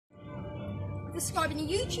describing a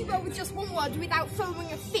YouTuber with just one word without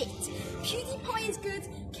throwing a fit. PewDiePie is good,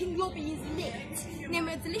 King Lobby is lit. Name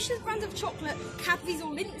a delicious brand of chocolate, Cadbury's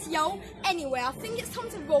or Lindt, yo. Anyway, I think it's time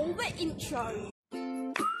to roll the intro.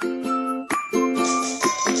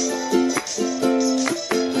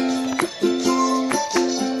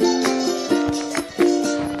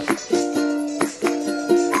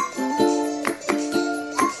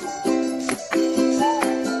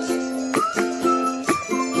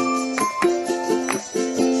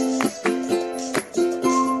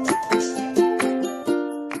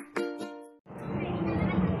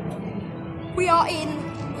 We are in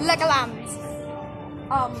Legoland.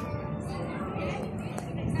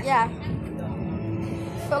 Yeah.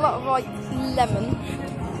 Got a lot of like lemon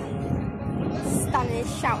standing there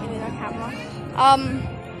shouting in our camera.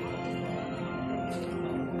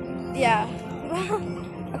 Yeah. I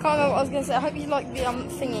can't remember what I was gonna say. I hope you like the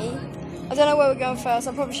thingy. I don't know where we're going first.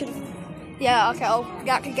 I probably should have. Yeah. Okay. I'll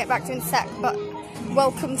actually get back to it in a sec. But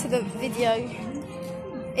welcome to the video.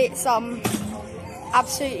 It's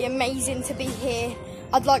absolutely amazing to be here.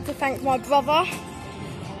 I'd like to thank my brother.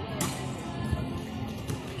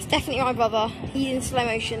 It's definitely my brother. He's in slow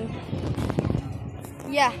motion.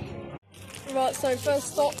 Yeah. Right, so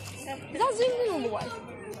first stop. Is that zoomed in all the way?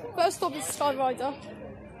 First stop is Skyrider.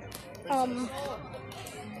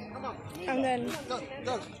 And then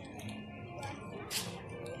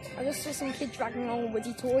I just saw some kid dragging along a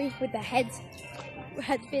Woody toy with the head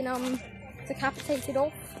been decapitated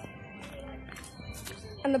off.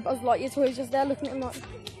 And the Buzz Lightyear toy is just there looking at him like...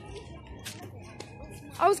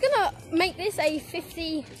 I was gonna make this a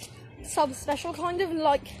 50 sub special kind of, and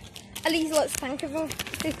like at least let's thank everyone for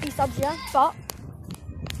 50 subs, yeah, but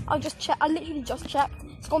I literally just checked,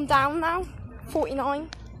 it's gone down now, 49,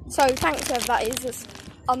 so thanks whoever that is that's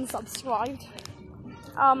unsubscribed.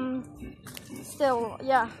 Still,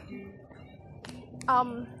 yeah.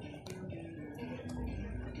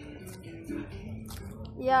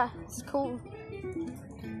 Yeah, it's cool.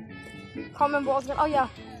 Can't remember what I was going to... Oh yeah.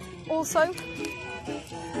 Also,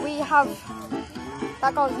 we have...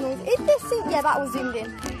 That guy's noise. Is this... Yeah, that was zoomed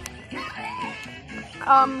in.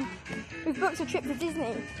 We've booked a trip to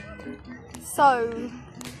Disney. So,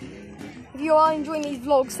 if you are enjoying these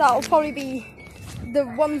vlogs, that'll probably be the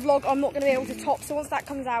one vlog I'm not going to be able to top. So once that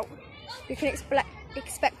comes out, you can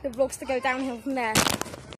expect the vlogs to go downhill from there.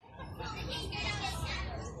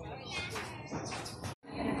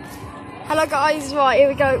 Hello guys, right, here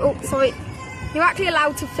we go. Oh, sorry. You're actually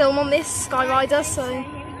allowed to film on this Skyrider, so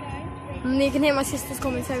you can hear my sister's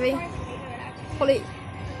commentary. Polly,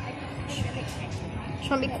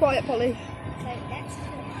 try and be quiet, Polly.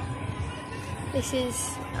 This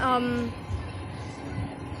is, I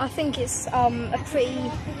think it's a pretty,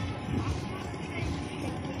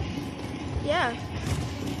 yeah.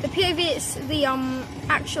 The POV, it's the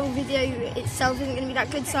actual video itself isn't going to be that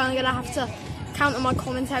good, so I'm going to have to count on my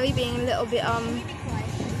commentary being a little bit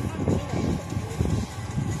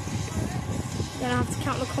gonna have to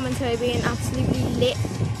count the commentary being absolutely lit.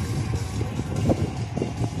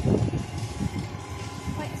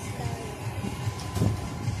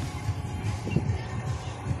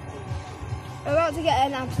 We're about to get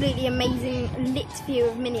an absolutely amazing lit view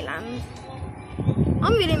of Miniland.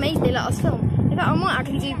 I'm really amazed they let us film. In fact, I might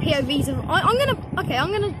actually do POVs of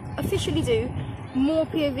I'm gonna officially do more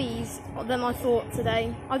POVs than I thought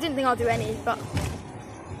today. I didn't think I'd do any, but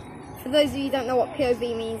for those of you who don't know what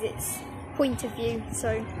POV means, it's point of view,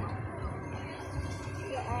 so...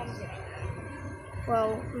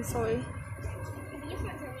 Well, I'm sorry.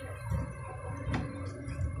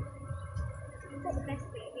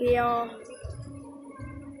 We are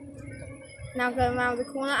now going around the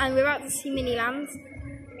corner and we're about to see Miniland,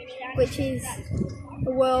 which is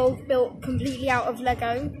a world built completely out of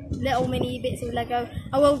Lego, little mini bits of Lego.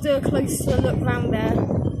 I will do a closer look around there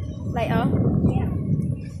later.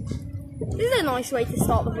 This is a nice way to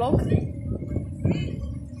start the vlog.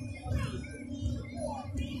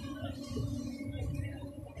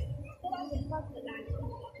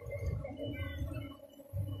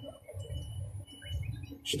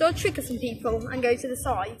 Should I trigger some people and go to the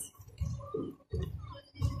side?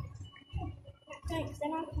 Thanks,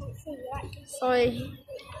 then I can't see you actually. Sorry.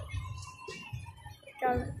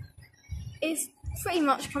 Go. It's pretty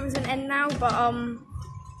much coming to an end now, but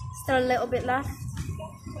still a little bit left.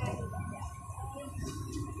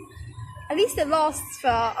 At least it lasts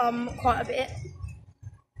for quite a bit.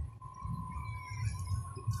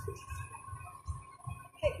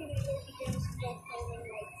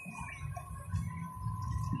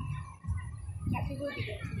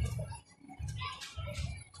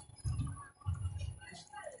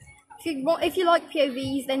 If you like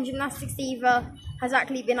POVs, then Gymnastics Diva has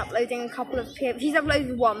actually been uploading a couple of POVs. She's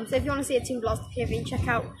uploaded one, so if you want to see a Toon Blast POV, check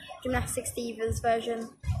out Gymnastics Diva's version.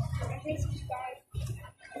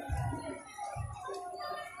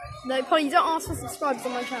 No, Polly, don't ask for subscribers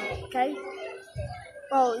on my channel, okay?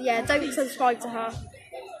 Well, yeah, don't subscribe to her.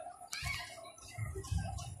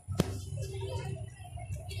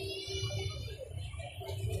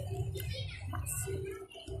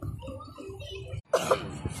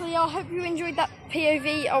 So yeah, I hope you enjoyed that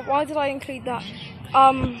POV. Oh, why did I include that?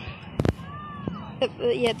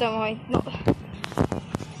 Yeah, don't worry.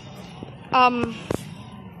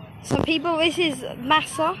 Some people, this is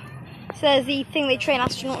NASA. So there's the thing they train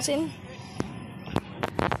astronauts in.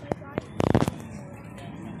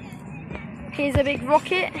 Here's a big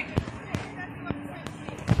rocket.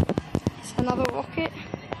 It's another rocket.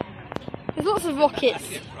 There's lots of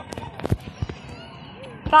rockets.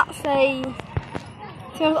 That's a...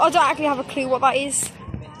 I don't actually have a clue what that is.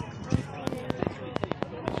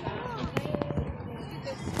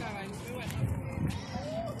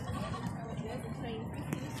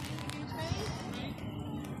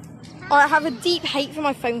 I have a deep hate for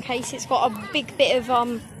my phone case. It's got a big bit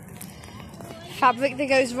of fabric that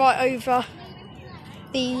goes right over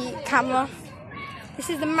the camera.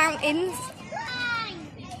 This is the mountains.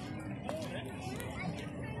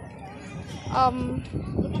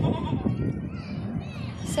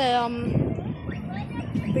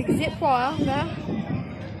 Big zip wire there.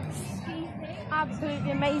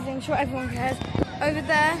 Absolutely amazing. I'm sure everyone cares. Over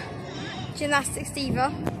there, Gymnastics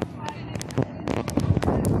Diva.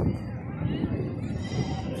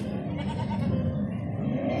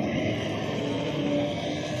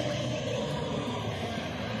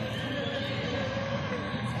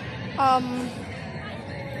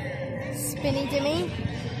 Spinny Dimmy.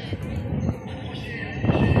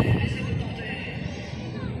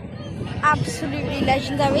 Absolutely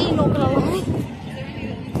legendary, not gonna lie.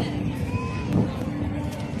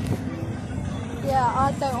 Yeah,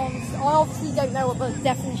 I obviously don't know what the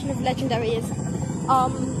definition of legendary is.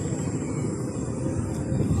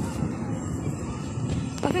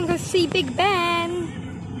 I think I see Big Ben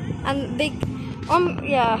and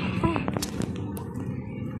yeah.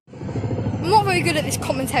 I'm not very good at this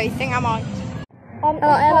commentary thing, am I?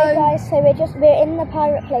 Hi guys, so we're in the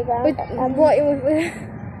pirate playground.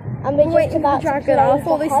 And we're just about to play I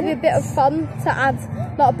thought this would be a bit of fun to add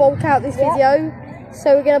like a bulk out this video.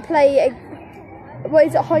 So we're gonna play what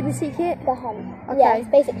is it, hide and seek it? The hunt. Okay. Yeah, it's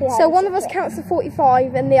basically so one of us counts to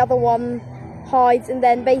 45 and the other one hides, and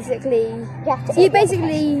then basically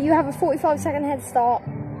you have a 45-second head start.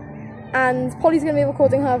 And Polly's gonna be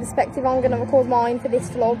recording her perspective. I'm gonna record mine for this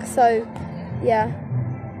vlog. So yeah.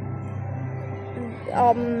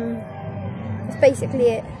 That's basically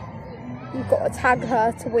it. You've got to tag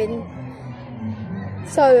her to win.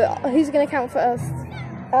 So, who's going to count first?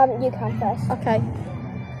 You count first. Okay.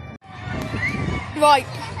 Right.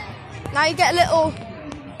 Now you get a little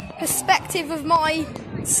perspective of my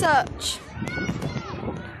search.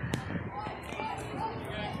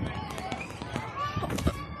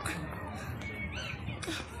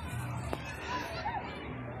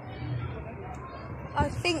 I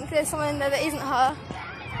think there's someone in there that isn't her.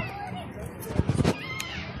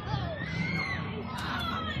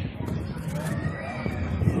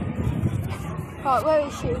 Right, where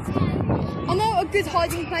is she? I know a good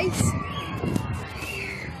hiding place.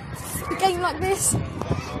 A game like this.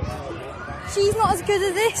 She's not as good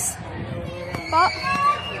as this, but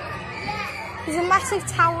there's a massive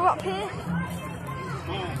tower up here.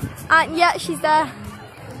 And yeah, she's there.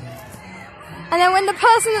 And then when the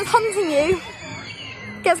person that's hunting you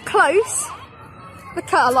gets close, look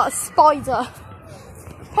at her like a spider.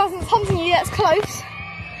 The person that's hunting you gets close,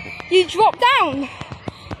 you drop down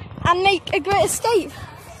and make a great escape.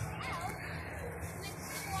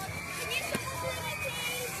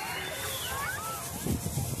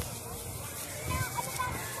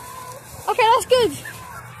 Okay, that's good.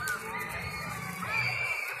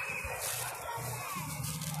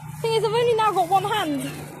 Thing is, I've only now got one hand,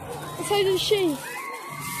 and so does she.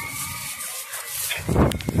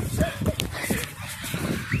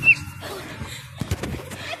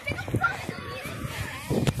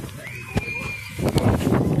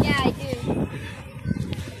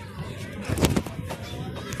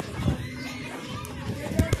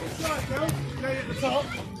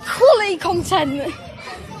 Quality content.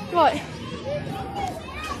 Right.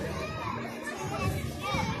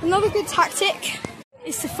 Another good tactic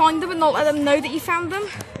is to find them and not let them know that you found them.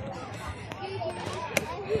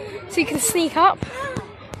 So you can sneak up.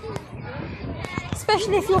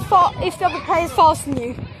 Especially if the other player's faster than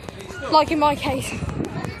you. Like in my case.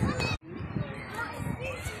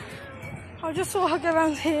 I just saw her go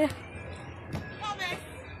around here.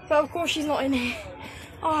 But of course she's not in here.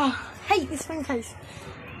 Oh, I hate this phone case.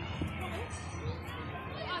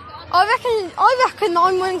 I reckon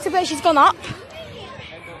I'm willing to bet she's gone up.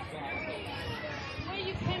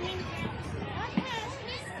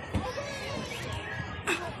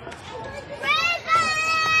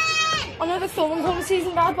 I know the storm policy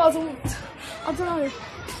isn't bad, but I don't know.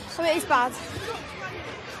 I mean, it is bad.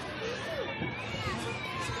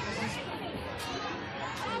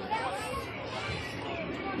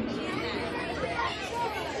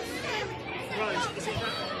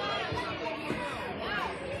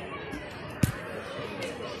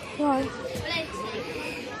 Right.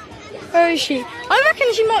 Where is she? I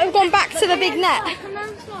reckon she might have gone back to the big net.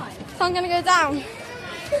 So I'm going to go down.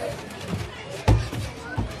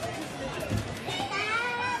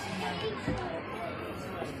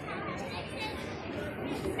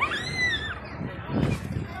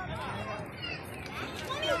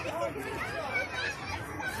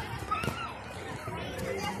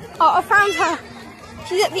 Oh, I found her.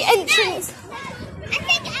 She's at the entrance.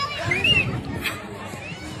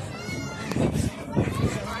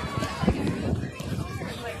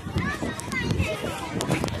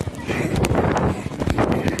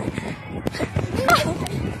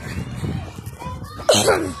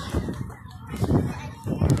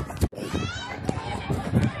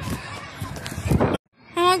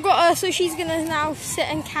 And I got her, so she's gonna now sit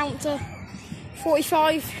and count to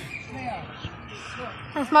 45.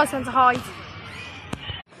 And it's my turn to hide.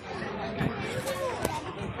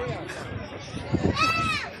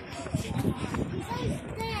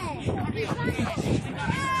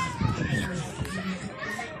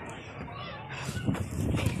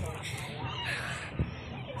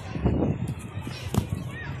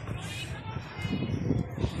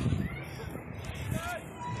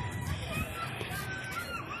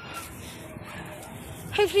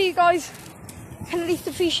 Hopefully you guys can at least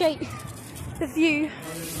appreciate the view.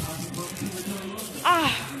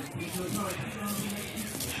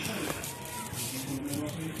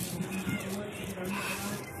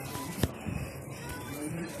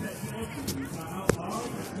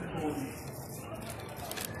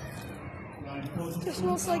 Just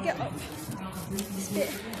once I get up,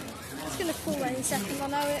 it's gonna fall any second, I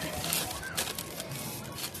know it.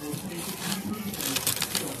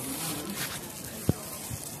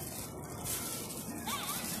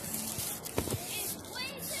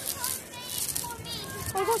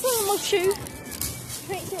 I've got something in my shoe,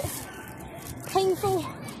 makes it painful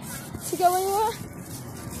to go anywhere.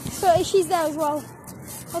 So she's there as well.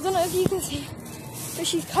 I don't know if you can see, but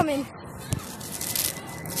she's coming.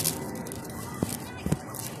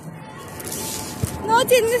 No, I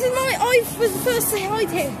didn't. This is I was the first to hide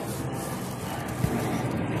here.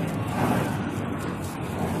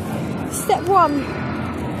 Step 1.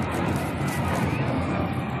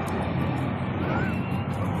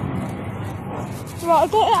 Right, I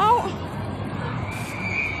got it out.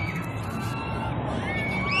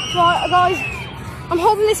 Right, guys, I'm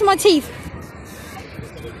holding this in my teeth.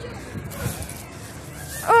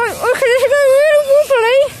 Alright, okay, this is going really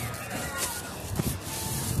wobbly.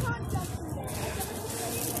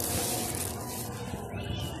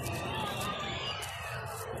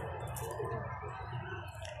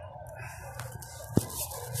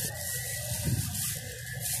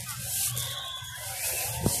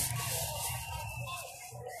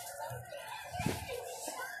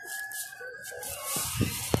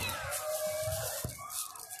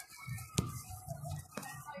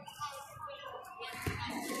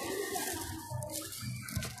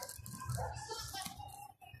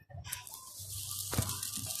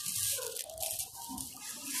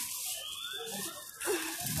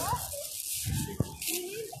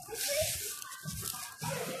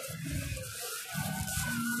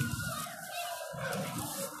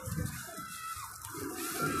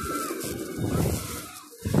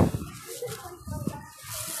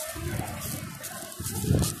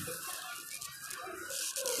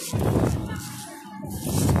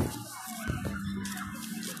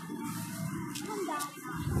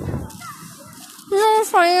 No, it's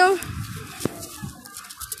fine.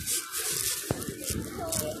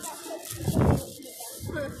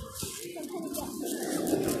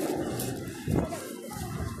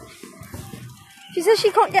 She says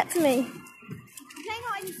she can't get to me.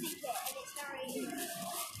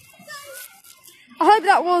 I hope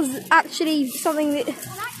that was actually something that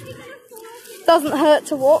doesn't hurt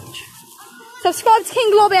to watch. Subscribe to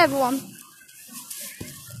King Globby, everyone.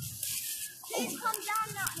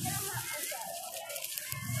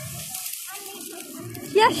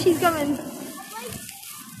 Yes, she's coming.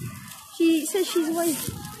 She says she's away.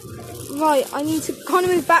 Right, I need to kind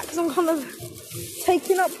of move back because I'm kind of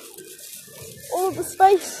taking up all of the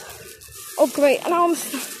space. Oh great, and now I'm...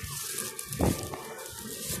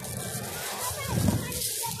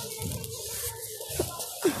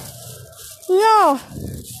 No!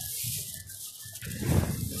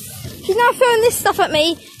 She's now throwing this stuff at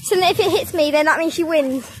me, so that if it hits me, then that means she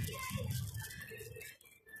wins.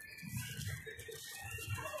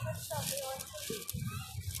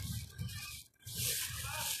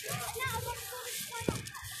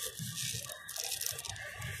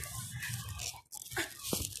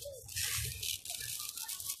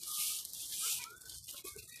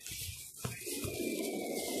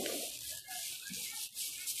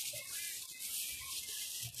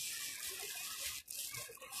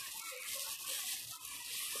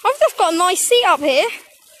 I've just got a nice seat up here.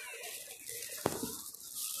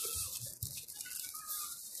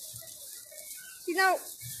 You know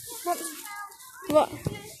what?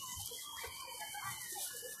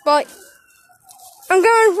 Right. I'm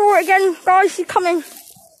going for it again, guys. She's coming.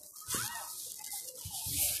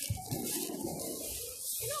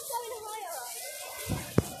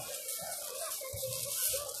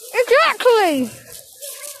 Exactly.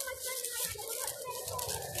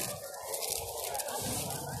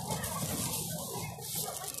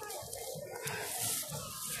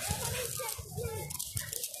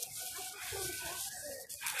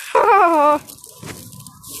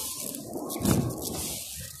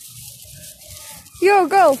 Yo,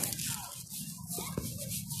 go. I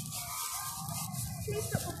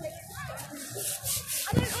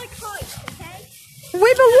don't like heights, okay?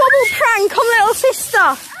 Wibble wobble prank on little sister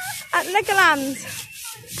at Legoland.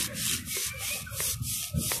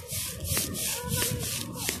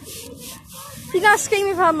 She's now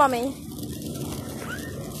screaming for her mummy.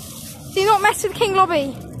 Do not mess with King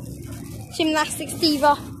Lobby. Gymnastics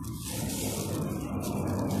diva.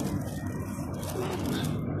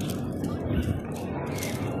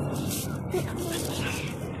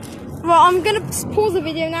 Right, I'm going to pause the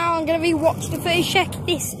video now. I'm going to re-watch the footage, check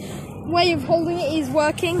this way of holding it is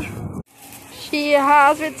working. She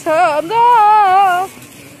has returned. Oh.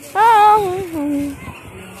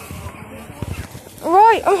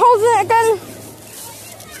 Right, I'm holding it again.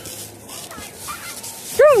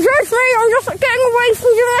 Don't judge me, I'm just getting away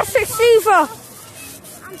from gymnastics diva.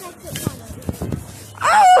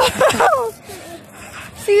 Oh!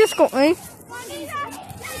 She just got me.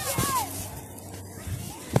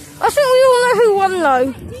 I think we all know who won though.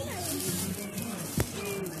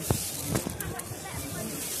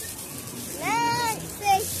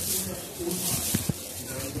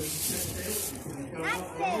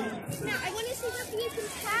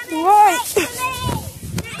 Right.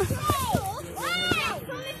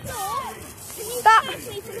 That.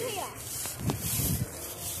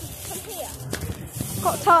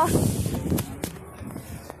 Got to.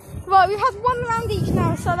 Right, we've had one round each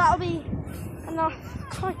now, so that'll be enough.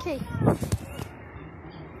 Crikey.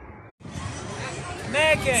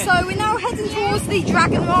 Megan. So we're now heading towards the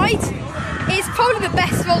dragon ride. It's probably the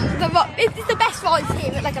best it's the best ride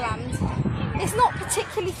here at Legoland. It's not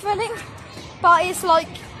particularly thrilling, but it's like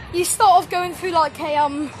you start off going through like a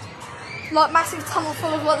like massive tunnel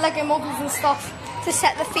full of like Lego models and stuff to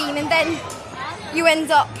set the theme, and then you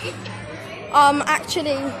end up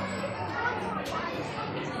actually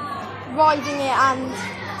riding it, and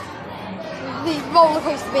the roller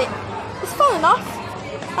coaster bit is fun enough,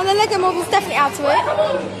 and the Lego models definitely add to it,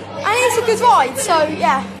 and it's a good ride. So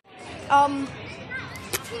yeah,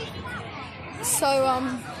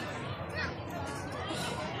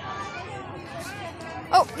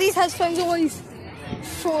 oh, these headphones always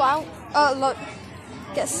fall out. Look,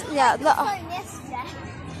 guess yeah.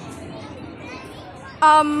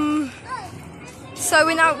 So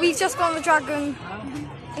we've just gone on the dragon.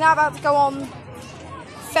 We're now about to go on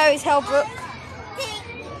Fairy Tale Brook.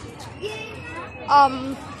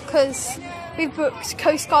 Because we've booked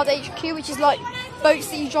Coast Guard HQ, which is like boats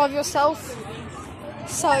that you drive yourself.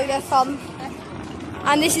 So they're fun.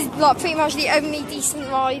 And this is like pretty much the only decent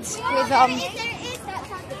ride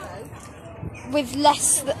with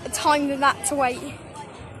less time than that to wait.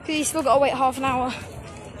 Because you still got to wait half an hour.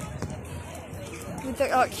 With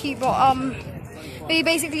the cute, but you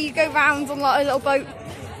basically go round on like a little boat,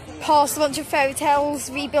 past a bunch of fairy tales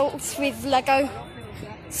rebuilt with Lego.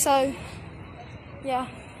 So yeah.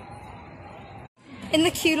 In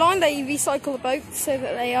the queue line, they recycle the boats so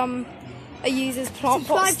that they are used as plant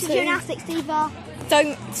pots. Subscribe to Gymnastics Diva.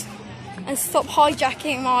 Don't, and stop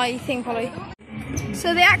hijacking my thing, Polly.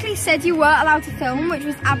 So they actually said you weren't allowed to film, which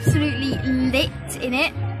was absolutely lit in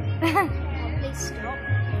it. Please stop.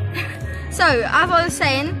 So as I was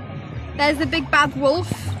saying, There's the big bad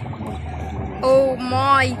wolf. Oh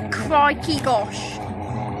my crikey gosh.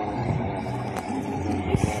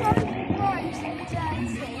 It's so gross and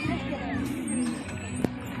dirty.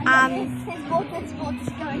 And There's water's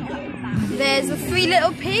going up the back. there's the 3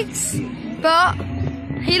 little pigs, but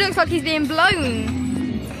he looks like he's being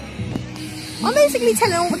blown. I'm basically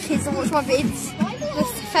telling all the kids to watch my vids,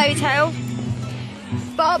 this fairy tale.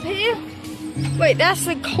 But up here, wait, that's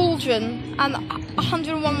a cauldron and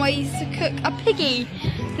 101 ways to cook a piggy.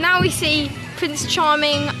 Now we see Prince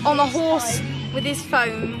Charming on a horse with his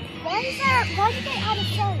phone. Why did they add a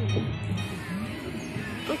phone?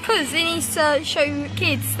 Because it needs to show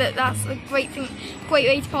kids that that's a great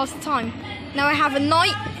way to pass the time. Now I have a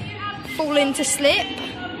knight falling to slip.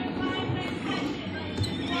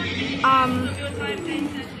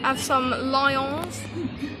 Have some lions.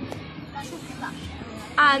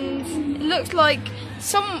 And it looks like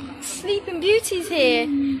some sleeping beauties here.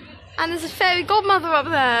 And there's a fairy godmother up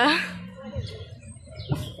there.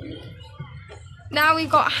 Now we've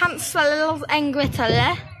got Hansel and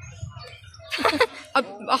Gretel.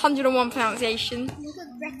 101 pronunciation. Look at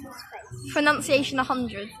Gretel's face. Pronunciation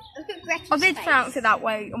 100. Look at Gretel's I did face. pronounce it that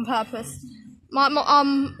way on purpose. My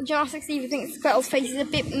Gymnastics Steve thinks Gretel's face is a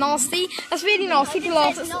bit nasty. That's really nasty I to didn't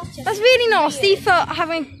laugh. say it's nasty, I That's said really it's nasty weird. for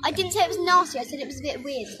having. I didn't say it was nasty, I said it was a bit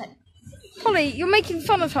weird. It's like, Polly, you're making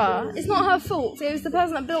fun of her. It's not her fault. It was the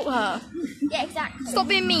person that built her. yeah, exactly. Stop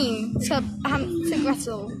being mean to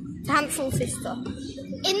Gretel, to Hansel's sister.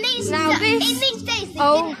 In these days, they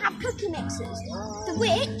didn't have cookie mixers. The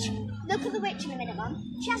witch, look at the witch in a minute, Mum.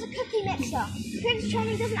 She has a cookie mixer. Prince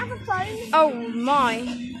Charming doesn't have a phone. Oh my.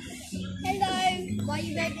 Hello. Why are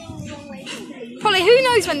you moving the wrong way? Polly, who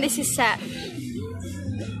knows when this is set?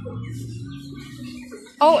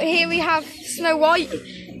 Oh, here we have Snow White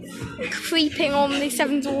creeping on the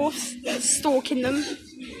 7 dwarfs, stalking them.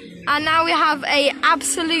 And now we have a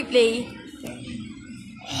absolutely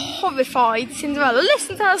horrified Cinderella.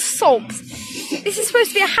 Listen to her sobs. This is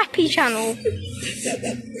supposed to be a happy channel.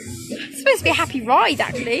 It's supposed to be a happy ride,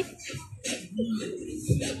 actually.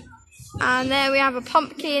 And there we have a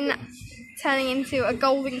pumpkin turning into a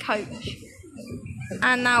golden coach.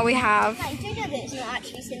 And now we have Like, do you know that it's not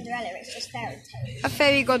actually Cinderella, it's just fairy tale. a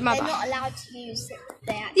fairy godmother. They're not allowed to use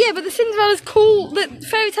their... Yeah, but the Cinderella's cool. The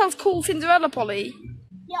fairy tale's called Cinderella, Polly.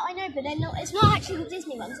 Yeah, I know, but they're not. It's not actually the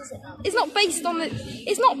Disney ones, is it? It's not based on the.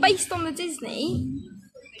 It's not based on the Disney,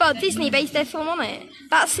 but Disney based their film on it.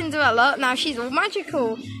 That's Cinderella. Now she's all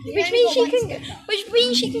magical, which means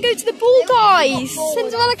she can go to the ball, guys.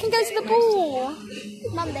 Cinderella can go to the ball.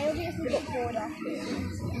 Mum, they obviously got bored after.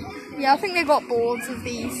 Yeah, I think they got bored of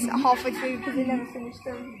these halfway through because they never finished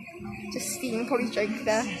them. Just stealing Polly's joke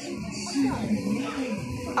there.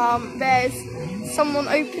 There's someone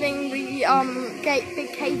opening the big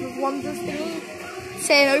cave of wonders thingy,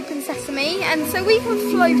 saying "Open Sesame," and so we can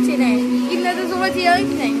float in it, even though there's already an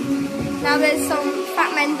opening. Now there's some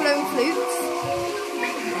fat men blowing flutes,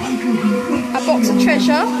 a box of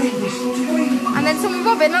treasure, and then someone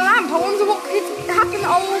robbing a lamp. I wonder what could happen.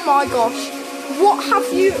 Oh my gosh. What have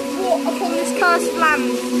you brought upon this cursed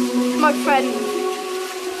land, my friend?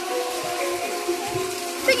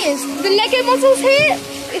 Thing is, the Lego models here,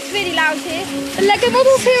 it's really loud here. The Lego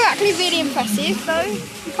models here are actually really impressive, though.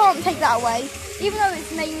 You can't take that away. Even though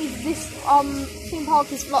it's mainly this theme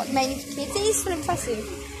park is like mainly for kids, it is still impressive.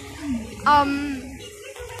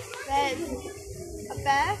 There's a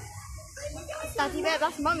bear. Daddy bear,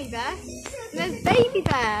 that's mummy bear. And there's baby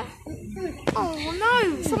bear. Oh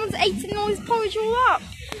no, someone's eating all his porridge all up.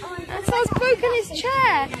 And someone's broken his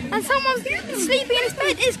chair. And someone's sleeping in his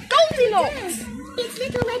bed. It's Goldilocks. It's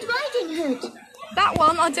Little Red Riding Hood. That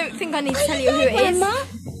one, I don't think I need to tell you who it is. Grandma.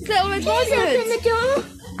 It's Little Red Riding Open Hood. the door.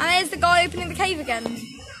 And there's the guy opening the cave again. No,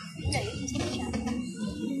 you can take a chair.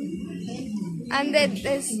 And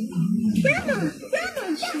there's... Grandma,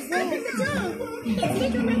 she's open the door. It's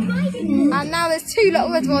Little Red Riding Hood. And now there's 2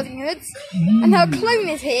 Little Red Riding Hoods. And her clone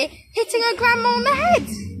is here, hitting her grandma on the head.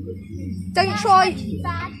 Don't try...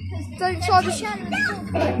 Bad, Don't try the... chair and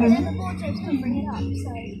then the wardrobe's covering it up,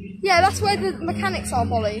 so... Yeah, that's where the mechanics are,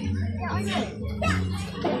 Polly. Yeah, I know.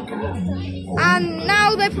 And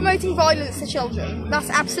now they're promoting violence to children. That's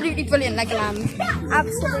absolutely brilliant, Legoland.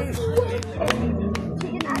 Absolutely.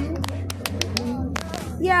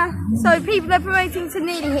 Yeah, so people are promoting to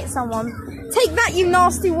nearly hit someone. Take that, you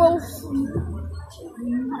nasty wolf.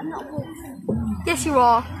 I'm not a wolf. Yes, you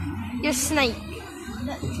are. You're a snake.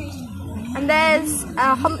 And there's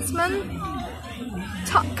a huntsman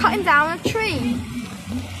cutting down a tree.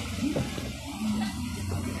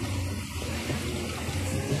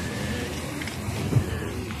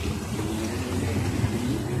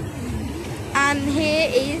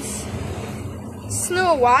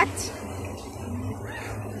 Snow White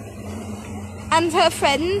and her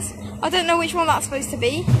friends. I don't know which one that's supposed to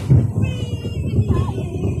be.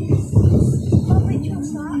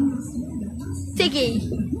 Diggy.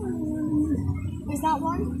 Is that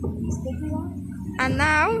one? Is Diggy one? And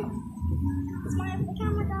now, Smile for the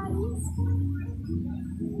camera, guys.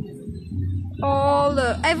 oh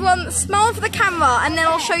look, everyone smile for the camera and then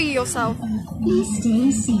I'll show you yourself. Please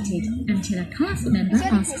stay seated until a cast member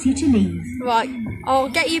asks you to leave. Right, I'll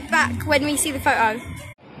get you back when we see the photo.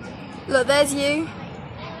 Look, there's you.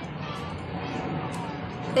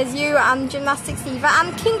 There's you and Gymnastics Diva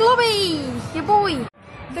and King Lobby, your boy.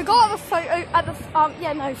 The guy at the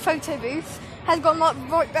photo booth has gone like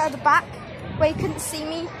right there at the back where he couldn't see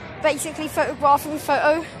me, basically photographing the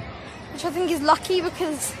photo, which I think is lucky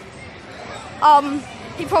because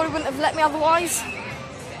he probably wouldn't have let me otherwise.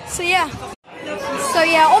 So yeah,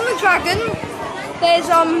 on the Dragon, there's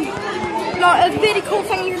like a really cool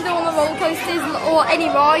thing you can do on the roller coasters or any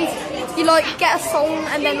ride. You like get a song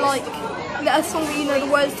and then like get a song that you know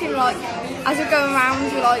the words to, like as you're going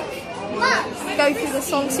around, you like go through the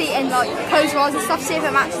song, see and like close your eyes and stuff, see if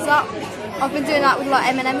it matches up. I've been doing that with like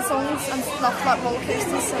Eminem songs and stuff like roller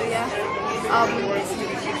coasters. So yeah,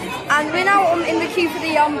 and we're now in the queue for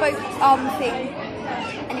the boat thing.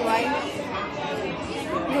 Anyway,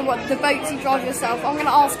 the boats you drive yourself. I'm gonna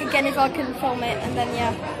ask again if I can film it, and then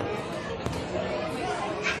yeah.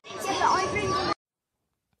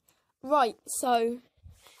 Right, so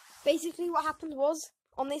basically what happened was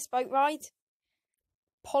on this boat ride,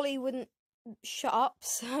 Polly wouldn't shut up.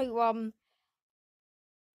 So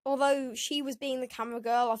although she was being the camera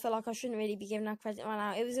girl, I feel like I shouldn't really be giving her credit right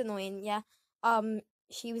now. It was annoying, yeah.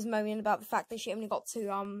 She was moaning about the fact that she only got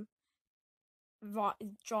to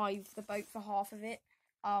drive the boat for half of it.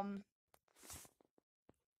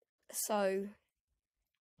 So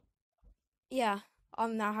yeah,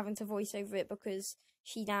 I'm now having to voice over it because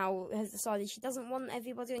she now has decided she doesn't want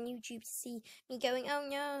everybody on YouTube to see me going, oh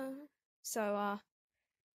no. So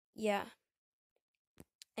yeah.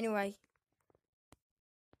 Anyway,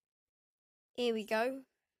 here we go.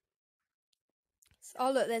 Oh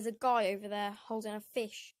look, there's a guy over there holding a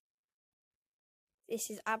fish. This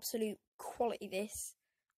is absolute quality, this.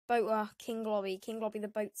 Boater, King Lobby the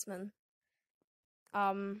boatsman.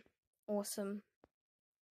 Awesome.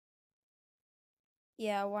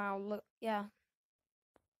 Yeah, wow, look, yeah.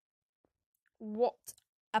 What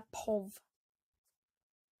a pov.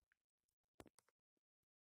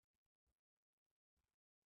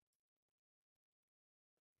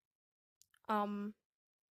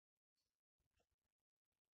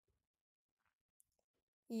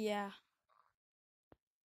 Yeah.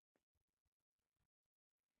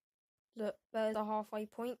 Look, there's a halfway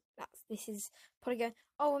point. This is probably going,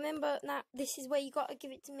 oh, remember, now this is where you gotta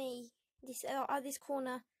give it to me. This this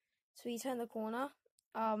corner. So you turn the corner.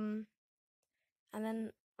 And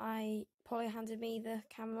then Polly handed me the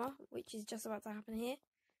camera, which is just about to happen here.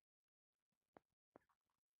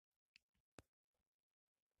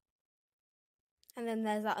 And then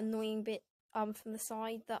there's that annoying bit from the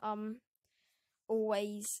side that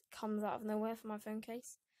always comes out of nowhere from my phone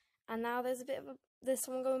case. And now there's there's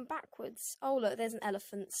someone going backwards. Oh look, there's an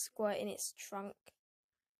elephant squirting its trunk.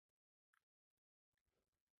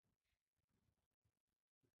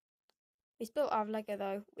 It's built out of Lego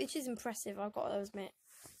though, which is impressive, I've got to admit.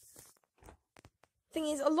 Thing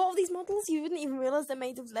is, a lot of these models you wouldn't even realise they're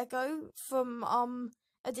made of Lego from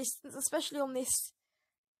a distance, especially on this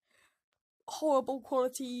horrible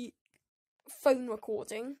quality phone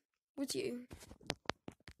recording, would you?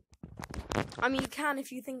 I mean, you can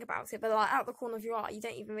if you think about it, but like out the corner of your eye, you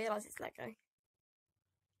don't even realise it's Lego.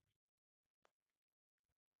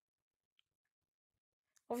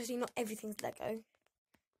 Obviously, not everything's Lego,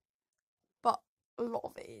 but a lot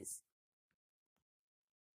of it is.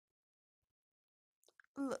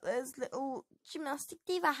 Look, there's little Gymnastic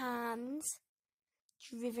Diva hands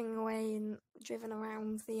driven away and driven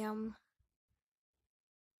around the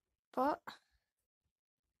but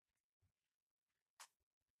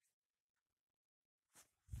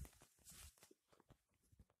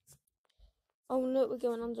oh look, we're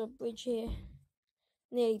going under a bridge here.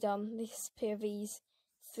 Nearly done. This POV's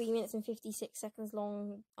 3 minutes and 56 seconds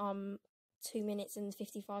long, 2 minutes and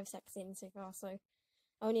 55 seconds in so far, so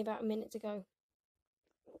only about a minute to go.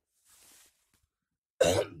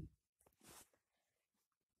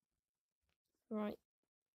 Right.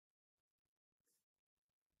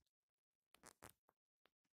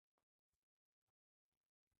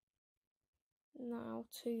 Now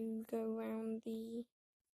to go around the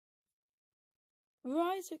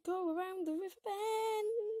right, to go around the river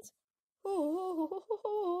bend.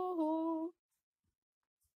 Oh,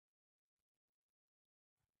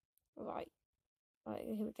 Right,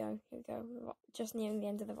 here we go. We're just nearing the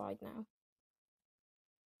end of the ride now.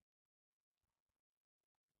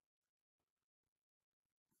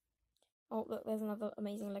 Oh, look, there's another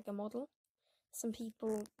amazing Lego model. Some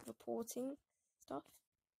people reporting stuff.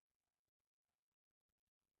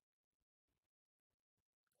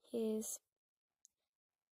 Here's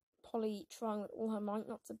Polly trying with all her might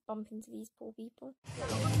not to bump into these poor people.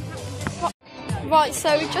 Right,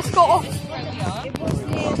 so we just got off.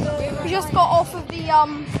 We just got off of the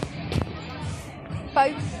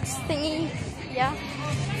boat thingy, yeah.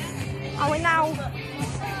 And we're now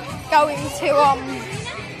going to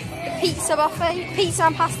the pizza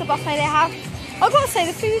and pasta buffet they have. I've got to say,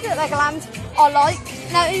 the food at Legoland I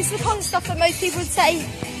like. Now, it's the kind of stuff that most people would say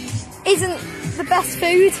isn't the best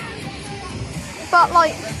food, but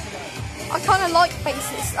like, I kind of like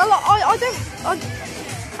basics.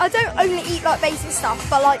 I don't only eat like basic stuff,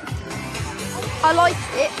 but like, I like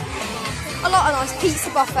it. I like a nice pizza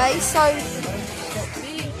buffet, so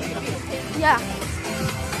yeah.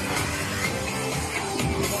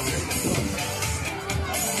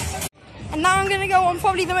 And now I'm going to go on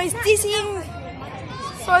probably the most dizzying,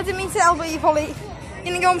 sorry I didn't mean to elbow you, Polly. I'm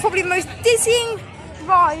going to go on probably the most dizzying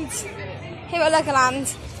ride here at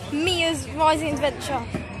Legoland, Mia's Rising Adventure.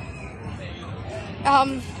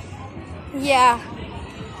 Yeah.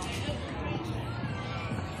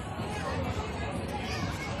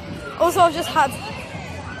 Also, I've just had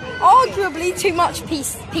arguably too much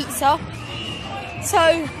pizza,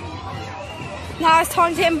 so now it's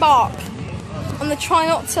time to embark on the try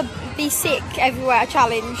not to be sick everywhere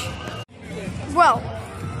challenge. Well,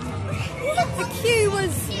 the queue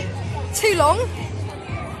was too long,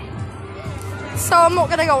 so I'm not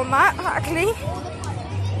going to go on that actually.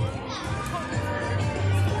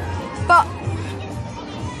 But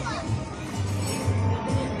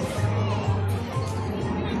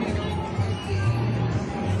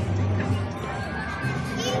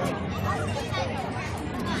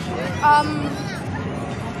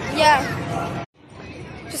yeah,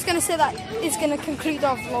 just gonna say that is gonna conclude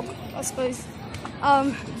our vlog, I suppose.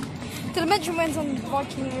 Did I mention when on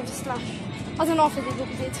Viking River Slash? I don't know if I did or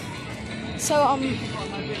I did. So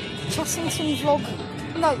Chessington vlog,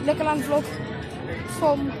 no, Legoland vlog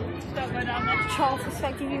from Charles'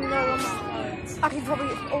 perspective, even though I'm actually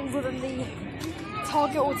probably older than the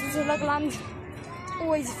target audience of Legoland.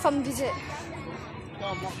 Always a fun visit.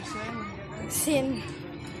 Seeing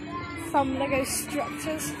from Lego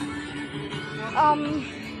structures.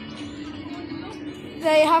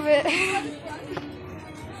 There you have it.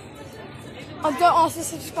 I don't ask for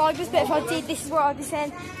subscribers, but if I did, this is what I'd be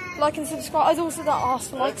saying. Like and subscribe. I also don't ask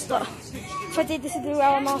for likes, but if I did, this would be where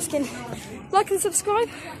I'm asking. Like and subscribe.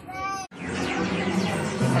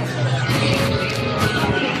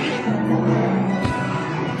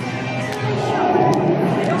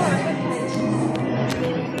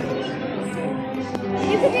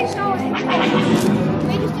 You could do Star Wars. We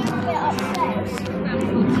just do a bit upstairs. Do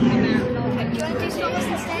you want to do Star Wars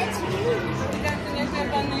instead?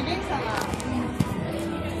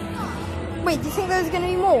 Wait, do you think there's going to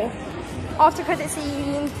be more? After credits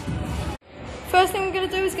scene. First thing we're going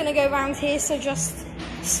to do is going to go around here, so just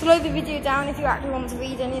slow the video down if you actually want to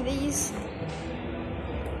read any of these.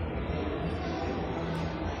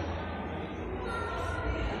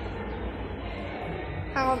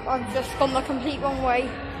 I've just gone the complete wrong way.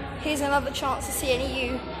 Here's another chance to see any of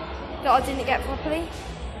you that I didn't get properly.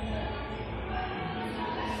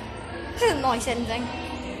 This is a nice ending.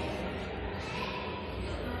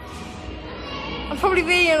 I'm probably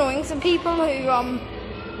really annoying some people who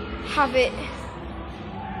have it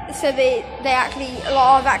so they actually,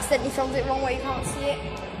 I've accidentally filmed it wrong way, you can't see it.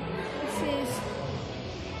 This is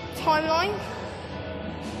timeline.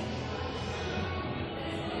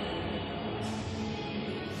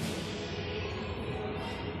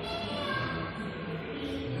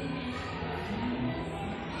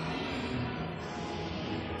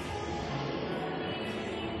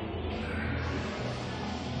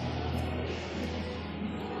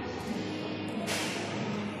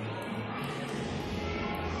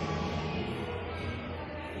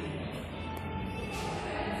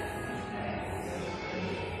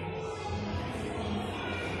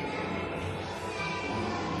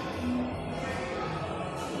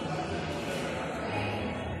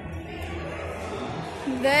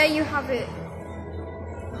 There you have it.